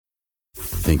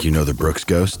Think you know the Brooks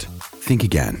Ghost? Think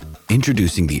again.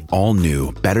 Introducing the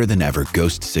all-new, better-than-ever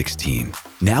Ghost 16.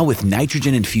 Now with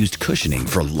nitrogen-infused cushioning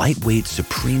for lightweight,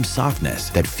 supreme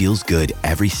softness that feels good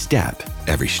every step,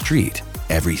 every street,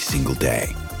 every single day.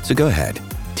 So go ahead,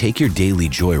 take your daily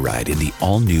joyride in the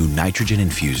all-new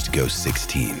nitrogen-infused Ghost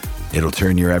 16. It'll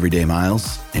turn your everyday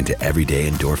miles into everyday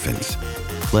endorphins.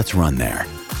 Let's run there.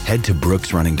 Head to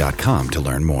brooksrunning.com to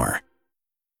learn more.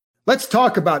 Let's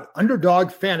talk about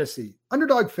Underdog Fantasy.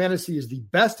 Underdog Fantasy is the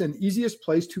best and easiest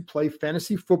place to play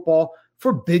fantasy football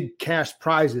for big cash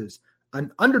prizes.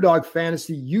 On Underdog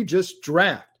Fantasy, you just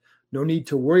draft. No need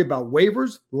to worry about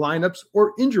waivers, lineups,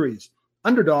 or injuries.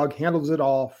 Underdog handles it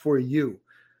all for you.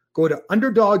 Go to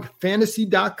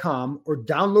UnderdogFantasy.com or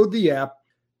download the app,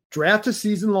 draft a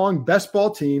season-long best ball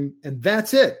team, and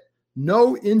that's it.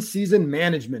 No in-season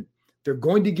management. They're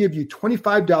going to give you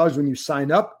 $25 when you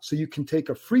sign up so you can take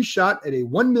a free shot at a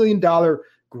 $1 million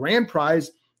grand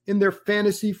prize in their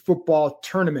fantasy football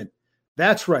tournament.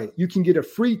 That's right. You can get a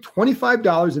free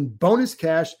 $25 in bonus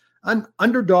cash on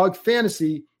Underdog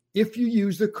Fantasy if you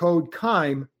use the code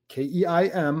KEIM,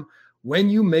 K-E-I-M, when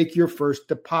you make your first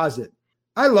deposit.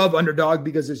 I love Underdog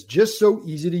because it's just so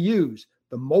easy to use.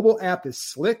 The mobile app is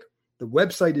slick. The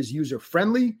website is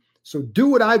user-friendly. So do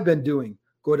what I've been doing.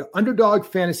 Go to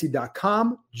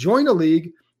UnderdogFantasy.com, join a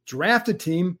league, draft a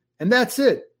team, and that's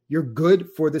it. You're good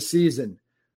for the season.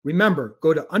 Remember,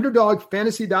 go to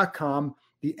UnderdogFantasy.com,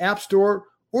 the App Store,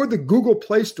 or the Google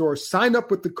Play Store. Sign up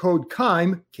with the code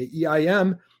KEIM,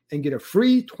 K-E-I-M, and get a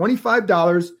free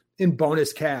 $25 in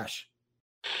bonus cash.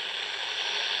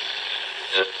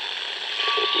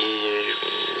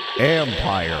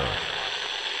 Empire.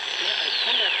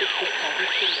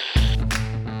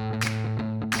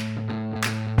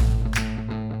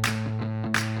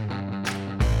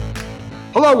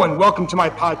 Hello and welcome to my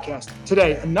podcast.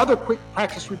 Today, another quick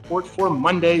practice report for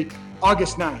Monday,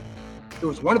 August 9th. It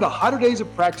was one of the hotter days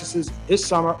of practices this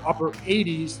summer, upper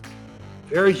 80s,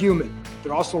 very humid.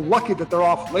 They're also lucky that they're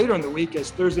off later in the week as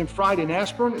Thursday and Friday in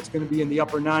Ashburn, it's going to be in the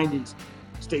upper 90s.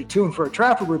 Stay tuned for a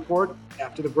traffic report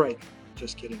after the break.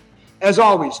 Just kidding. As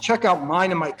always, check out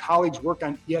mine and my colleagues' work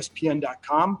on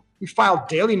ESPN.com. We file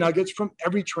daily nuggets from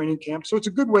every training camp, so it's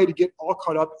a good way to get all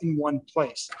caught up in one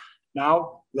place.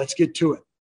 Now, let's get to it.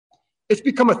 It's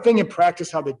become a thing in practice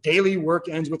how the daily work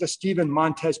ends with a Steven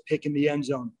Montez pick in the end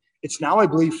zone. It's now, I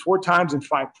believe, 4 times in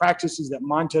 5 practices that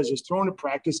Montez has thrown a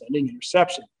practice-ending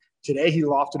interception. Today, he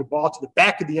lofted a ball to the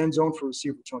back of the end zone for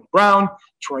receiver Tony Brown.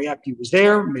 Troy Apke was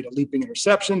there, made a leaping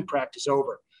interception, practice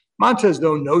over. Montez,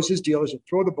 though, knows his deal is to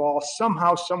throw the ball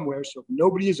somehow, somewhere, so if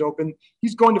nobody is open,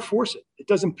 he's going to force it. It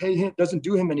doesn't pay him, doesn't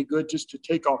do him any good just to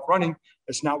take off running.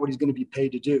 That's not what he's going to be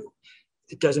paid to do.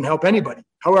 It doesn't help anybody.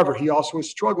 However, he also has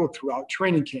struggled throughout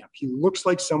training camp. He looks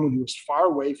like someone who is far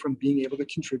away from being able to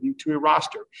contribute to a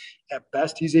roster. At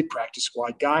best, he's a practice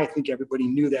squad guy. I think everybody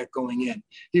knew that going in.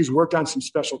 He's worked on some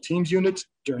special teams units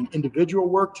during individual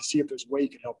work to see if there's a way he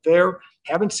could help there.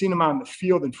 Haven't seen him on the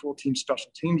field in full-team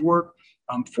special teams work.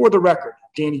 For the record,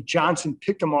 Danny Johnson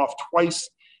picked him off twice,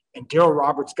 and Darryl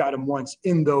Roberts got him once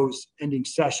in those ending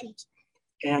sessions.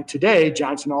 And today,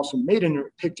 Johnson also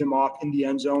picked him off in the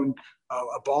end zone.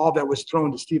 A ball that was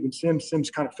thrown to Steven Sims. Sims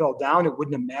kind of fell down. It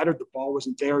wouldn't have mattered. The ball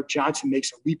wasn't there. Johnson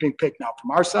makes a leaping pick. Now,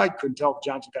 from our side, couldn't tell if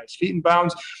Johnson got his feet in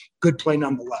bounds. Good play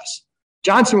nonetheless.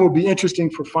 Johnson will be interesting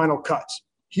for final cuts.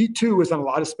 He, too, is on a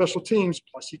lot of special teams,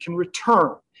 plus he can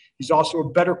return. He's also a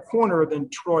better corner than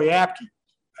Troy Apke.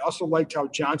 I also liked how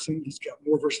Johnson, he's got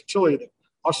more versatility there.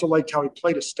 Also liked how he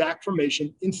played a stack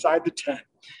formation inside the 10.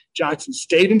 Johnson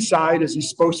stayed inside as he's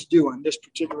supposed to do on this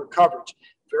particular coverage.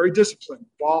 Very disciplined.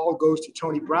 Ball goes to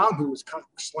Tony Brown, who was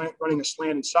running a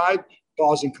slant inside.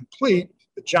 Ball's incomplete,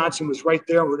 but Johnson was right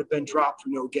there and would have been dropped for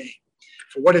no gain.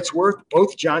 For what it's worth,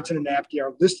 both Johnson and Apke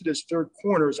are listed as third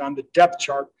corners on the depth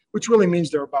chart, which really means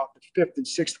they're about the 5th and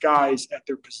 6th guys at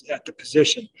the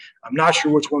position. I'm not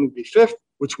sure which one would be 5th,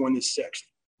 which one is 6th.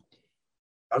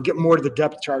 I'll get more to the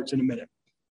depth charts in a minute.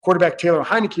 Quarterback Taylor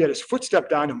Heineke had his foot stepped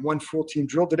down in one full-team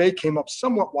drill today, came up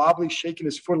somewhat wobbly, shaking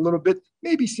his foot a little bit,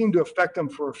 maybe seemed to affect him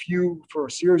for a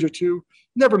series or two.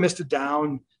 Never missed a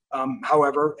down,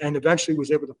 however, and eventually was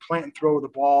able to plant and throw the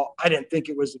ball. I didn't think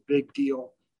it was a big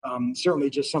deal. Certainly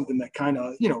just something that kind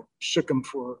of, shook him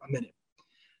for a minute.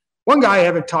 One guy I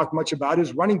haven't talked much about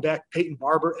is running back Peyton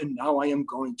Barber, and now I am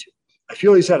going to. I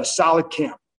feel he's had a solid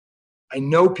camp. I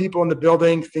know people in the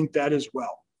building think that as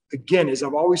well. Again, as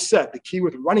I've always said, the key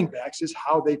with running backs is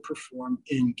how they perform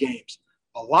in games.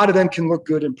 A lot of them can look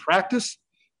good in practice,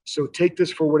 so take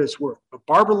this for what it's worth. But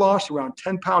Barber lost around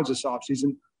 10 pounds this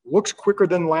offseason, looks quicker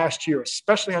than last year,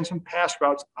 especially on some pass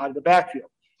routes out of the backfield.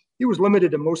 He was limited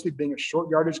to mostly being a short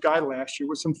yardage guy last year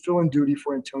with some fill-in duty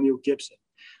for Antonio Gibson.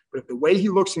 But if the way he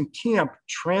looks in camp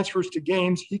transfers to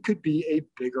games, he could be a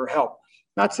bigger help.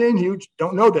 Not saying huge,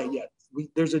 don't know that yet.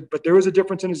 But there is a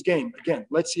difference in his game. Again,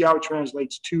 let's see how it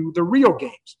translates to the real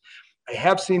games. I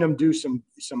have seen him do some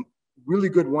really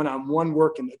good one-on-one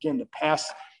work, and again, the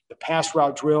pass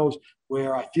route drills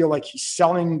where I feel like he's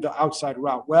selling the outside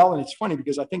route well. And it's funny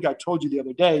because I think I told you the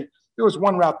other day, there was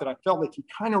one route that I felt like he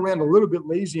kind of ran a little bit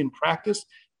lazy in practice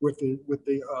with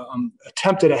the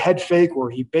attempt at a head fake where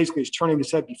he basically is turning his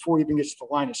head before he even gets to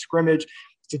the line of scrimmage.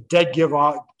 It's a dead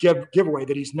giveaway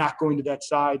that he's not going to that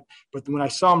side. But when I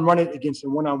saw him run it against a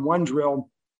one-on-one drill,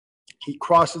 he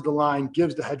crosses the line,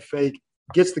 gives the head fake,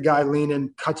 gets the guy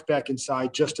leaning, cuts back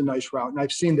inside, just a nice route. And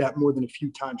I've seen that more than a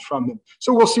few times from him.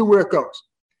 So we'll see where it goes.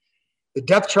 The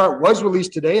depth chart was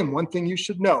released today, and one thing you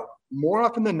should know, more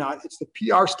often than not, it's the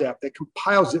PR staff that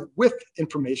compiles it with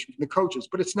information from the coaches,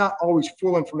 but it's not always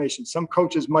full information. Some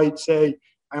coaches might say,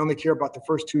 I only care about the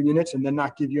first 2 units and then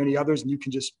not give you any others, and you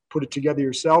can just put it together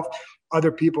yourself.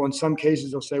 Other people, in some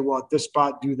cases, they'll say, well, at this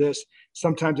spot, do this.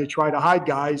 Sometimes they try to hide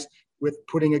guys with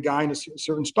putting a guy in a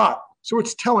certain spot. So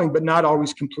it's telling, but not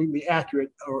always completely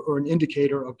accurate or an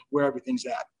indicator of where everything's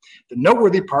at. The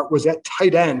noteworthy part was at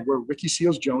tight end, where Ricky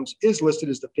Seals-Jones is listed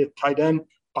as the 5th tight end,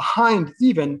 behind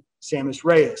even Sammis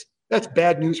Reyes. That's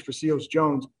bad news for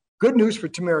Seals-Jones. Good news for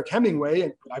Tamarick Hemingway,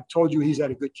 and I've told you he's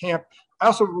at a good camp. I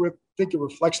also think it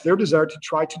reflects their desire to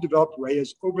try to develop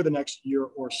Reyes over the next year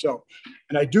or so.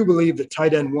 And I do believe that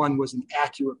tight end 1 was an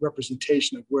accurate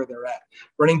representation of where they're at.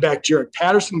 Running back Jaret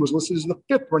Patterson was listed as the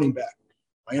 5th running back.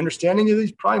 My understanding is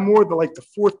he's probably more like the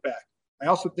 4th back. I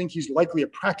also think he's likely a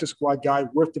practice squad guy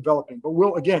worth developing, but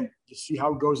we'll, again, just see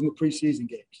how it goes in the preseason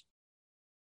games.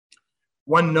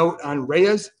 One note on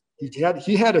Reyes, he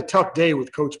had a tough day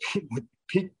with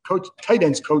tight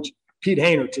ends coach Pete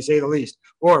Hainer, to say the least,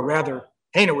 or rather,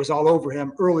 Hainer was all over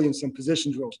him early in some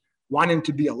position drills, wanting him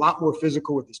to be a lot more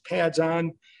physical with his pads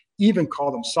on, even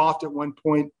called him soft at one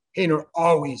point. Hainer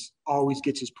always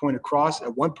gets his point across.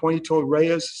 At one point, he told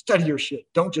Reyes, study your shit.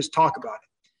 Don't just talk about it.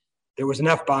 There was an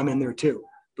F-bomb in there, too.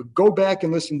 But go back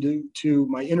and listen to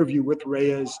my interview with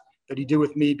Reyes that he did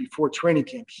with me before training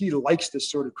camp. He likes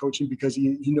this sort of coaching because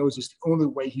he knows it's the only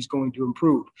way he's going to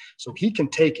improve. So he can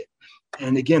take it.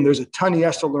 And, again, there's a ton he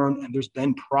has to learn, and there's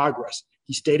been progress.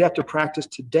 He stayed after practice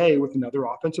today with another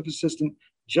offensive assistant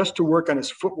just to work on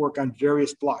his footwork on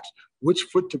various blocks, which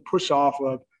foot to push off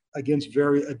of against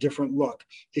a different look.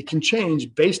 It can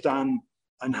change based on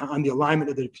the alignment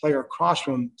of the player across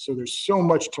from him, so there's so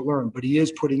much to learn, but he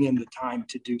is putting in the time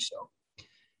to do so.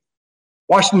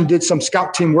 Washington did some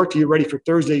scout team work to get ready for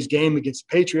Thursday's game against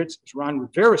the Patriots. As Ron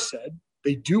Rivera said,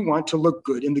 they do want to look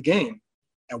good in the game.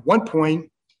 At one point,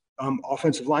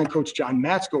 offensive line coach John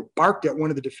Matsko barked at one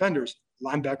of the defenders,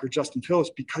 linebacker Justin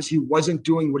Phillips, because he wasn't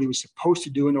doing what he was supposed to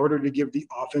do in order to give the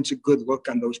offense a good look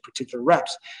on those particular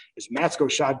reps. As Matsko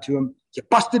shouted to him, you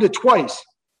busted it twice.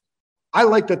 I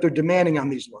like that they're demanding on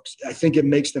these looks. I think it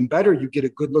makes them better. You get a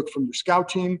good look from your scout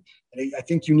team. And I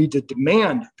think you need to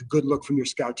demand the good look from your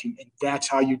scout team, and that's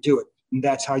how you do it. And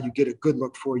that's how you get a good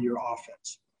look for your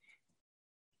offense.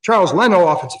 Charles Leno,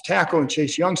 offensive tackle, and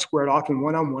Chase Young squared off in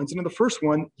one-on-ones. And in the first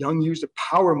one, Young used a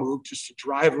power move just to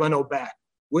drive Leno back.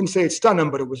 Wouldn't say it stunned him,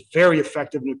 but it was very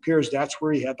effective, and it appears that's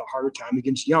where he had the harder time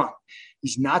against Young.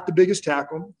 He's not the biggest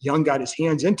tackle. Young got his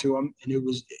hands into him, and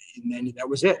then that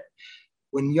was it.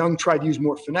 When Young tried to use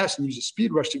more finesse and use a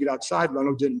speed rush to get outside,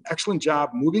 Leno did an excellent job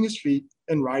moving his feet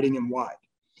and riding him wide.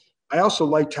 I also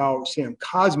liked how Sam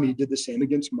Cosmi did the same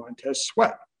against Montez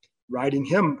Sweat, riding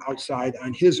him outside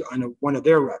on one of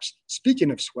their reps.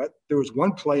 Speaking of Sweat, there was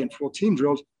one play in full team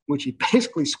drills which he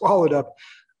basically swallowed up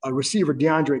a receiver,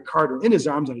 DeAndre Carter, in his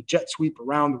arms on a jet sweep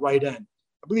around the right end.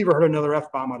 I believe I heard another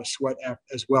F-bomb out of Sweat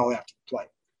as well after the play.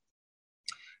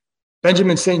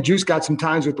 Benjamin St-Juste got some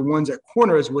times with the ones at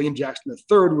corner as William Jackson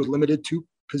III was limited to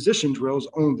position drills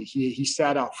only. He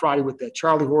sat out Friday with that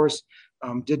Charlie horse,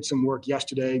 did some work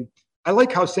yesterday. I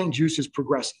like how St-Juste is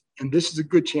progressing, and this is a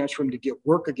good chance for him to get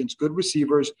work against good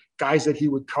receivers, guys that he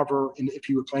would cover if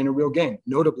he were playing a real game,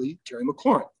 notably Terry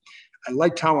McLaurin. I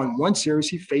liked how on one series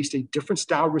he faced a different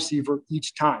style receiver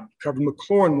each time. He covered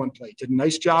McLaurin one play, did a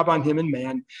nice job on him in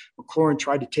man. McLaurin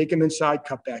tried to take him inside,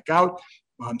 cut back out.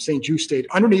 St-Juste stayed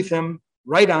underneath him,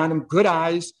 right on him, good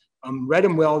eyes, read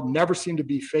him well, never seemed to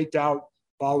be faked out.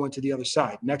 Ball went to the other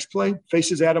side. Next play,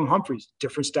 faces Adam Humphries,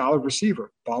 different style of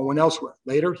receiver. Ball went elsewhere.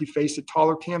 Later, he faced a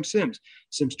taller Cam Sims.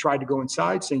 Sims tried to go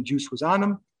inside. St-Juste was on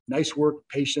him. Nice work,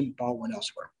 patient, ball went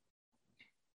elsewhere.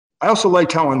 I also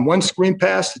liked how on one screen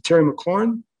pass to Terry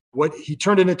McLaurin, he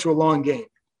turned it into a long game.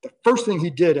 The first thing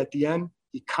he did at the end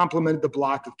He complimented the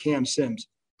block of Cam Sims.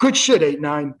 Good shit,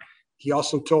 8-9. He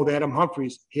also told Adam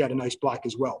Humphries he had a nice block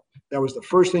as well. That was the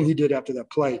first thing he did after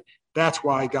that play. That's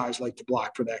why guys like to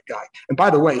block for that guy. And by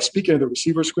the way, speaking of the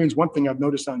receiver screens, one thing I've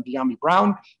noticed on De'Ami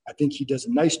Brown, I think he does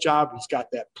a nice job. He's got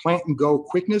that plant and go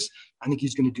quickness. I think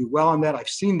he's going to do well on that. I've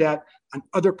seen that on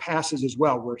other passes as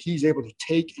well, where he's able to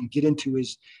take and get into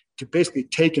to basically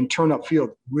take and turn upfield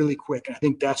really quick. And I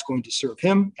think that's going to serve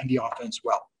him and the offense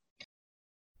well.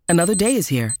 Another day is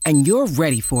here, and you're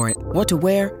ready for it. What to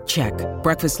wear? Check.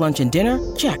 Breakfast, lunch, and dinner?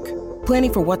 Check.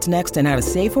 Planning for what's next and how to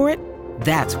save for it?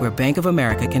 That's where Bank of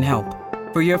America can help.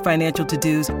 For your financial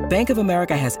to-dos, Bank of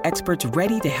America has experts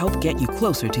ready to help get you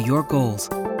closer to your goals.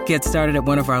 Get started at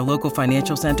one of our local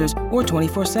financial centers or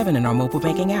 24/7 in our mobile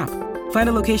banking app. Find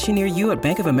a location near you at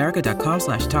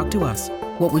bankofamerica.com/talktous.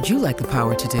 What would you like the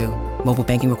power to do? Mobile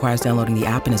banking requires downloading the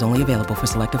app and is only available for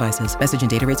select devices. Message and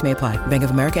data rates may apply. Bank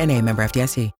of America N.A., member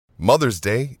FDIC. Mother's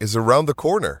Day is around the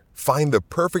corner. Find the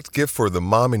perfect gift for the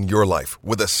mom in your life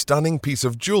with a stunning piece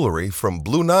of jewelry from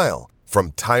Blue Nile.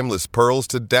 From timeless pearls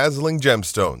to dazzling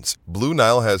gemstones, Blue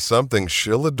Nile has something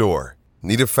she'll adore.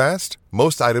 Need it fast?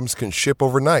 Most items can ship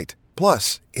overnight.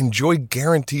 Plus, enjoy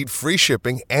guaranteed free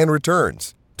shipping and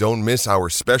returns. Don't miss our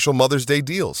special Mother's Day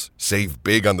deals. Save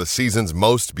big on the season's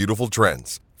most beautiful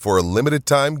trends. For a limited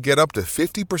time, get up to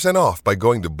 50% off by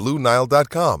going to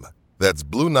BlueNile.com. That's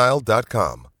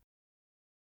BlueNile.com.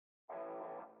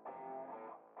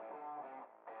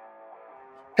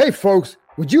 Hey folks,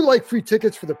 would you like free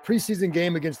tickets for the preseason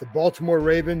game against the Baltimore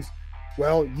Ravens?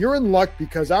 Well, you're in luck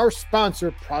because our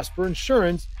sponsor, Prosper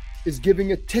Insurance, is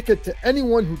giving a ticket to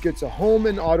anyone who gets a home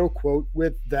and auto quote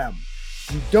with them.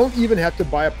 You don't even have to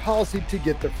buy a policy to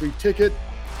get the free ticket,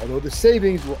 although the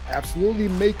savings will absolutely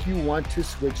make you want to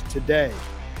switch today.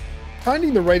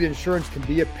 Finding the right insurance can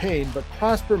be a pain, but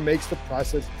Prosper makes the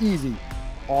process easy,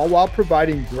 all while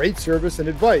providing great service and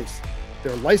advice.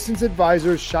 Their licensed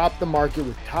advisors shop the market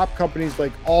with top companies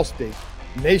like Allstate,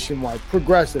 Nationwide,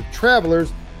 Progressive,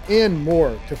 Travelers, and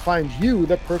more to find you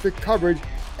the perfect coverage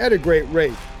at a great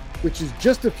rate, which is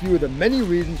just a few of the many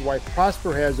reasons why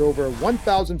Prosper has over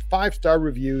 1,000 five-star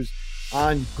reviews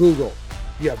on Google.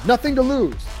 You have nothing to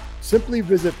lose. Simply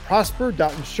visit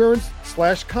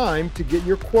prosper.insurance/Keim to get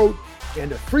your quote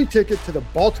and a free ticket to the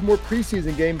Baltimore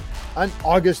preseason game on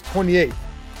August 28th.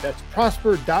 That's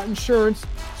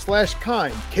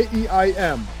prosper.insurance/Keim,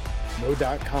 Keim,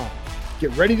 no.com.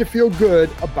 Get ready to feel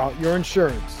good about your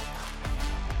insurance.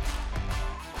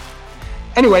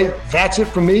 Anyway, that's it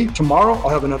for me. Tomorrow, I'll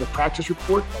have another practice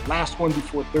report, the last one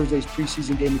before Thursday's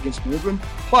preseason game against New England.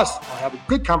 Plus, I'll have a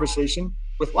good conversation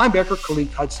with linebacker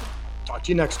Khaleke Hudson. Talk to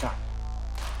you next time.